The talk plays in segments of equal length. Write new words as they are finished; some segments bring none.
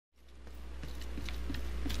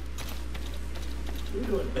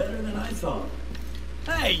You're doing better than I thought.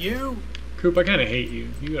 Hey, you! Coop, I kind of hate you.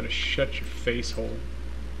 You gotta shut your face hole.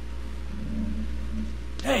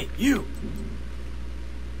 Hey, you!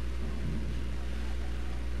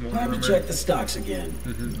 Time to check the stocks again. I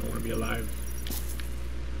want to be alive.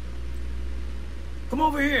 Come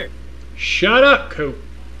over here. Shut up, Coop.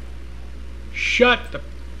 Shut the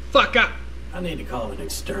fuck up. I need to call an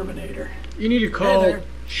exterminator. You need to call... Hey there.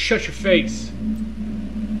 Shut your face.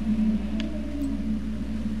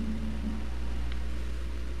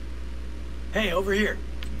 Hey, over here.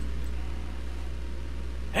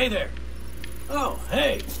 Hey there. Oh,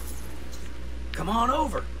 hey. Come on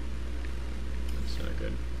over. That's not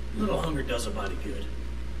good. A little hunger does a body good.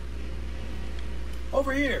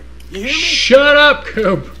 Over here. You hear me? Shut up,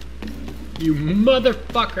 Coop. You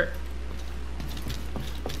motherfucker.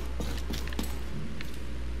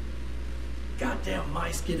 Goddamn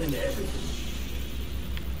mice get into everything.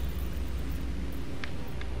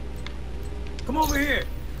 Come over here.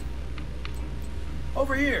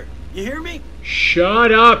 Over here. You hear me?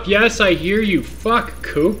 Shut up. Yes, I hear you. Fuck,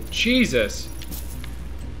 Coop. Jesus.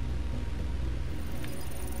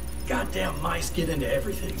 Goddamn mice get into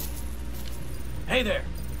everything. Hey there.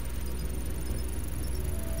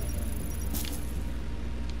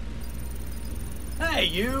 Hey,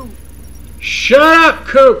 you. Shut up,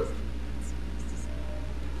 Coop.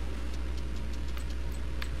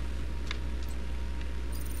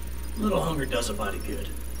 A little hunger does a body good.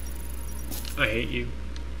 I hate you.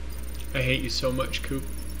 I hate you so much, Coop.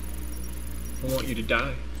 I want you to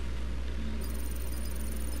die.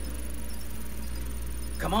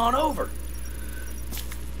 Come on over.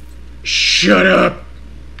 Shut up!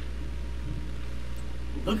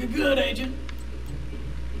 Looking good, Agent.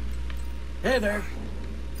 Hey there.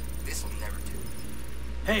 This'll never do.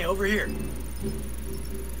 Hey, over here.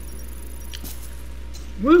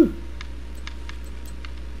 Woo!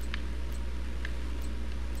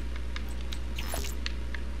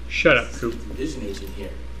 Shut up, Coop. Vision agent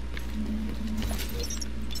here.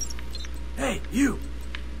 Hey, you.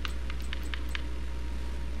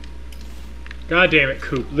 God damn it,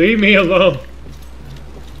 Coop. Leave me alone.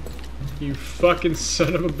 You fucking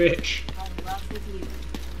son of a bitch. I'm in love with you.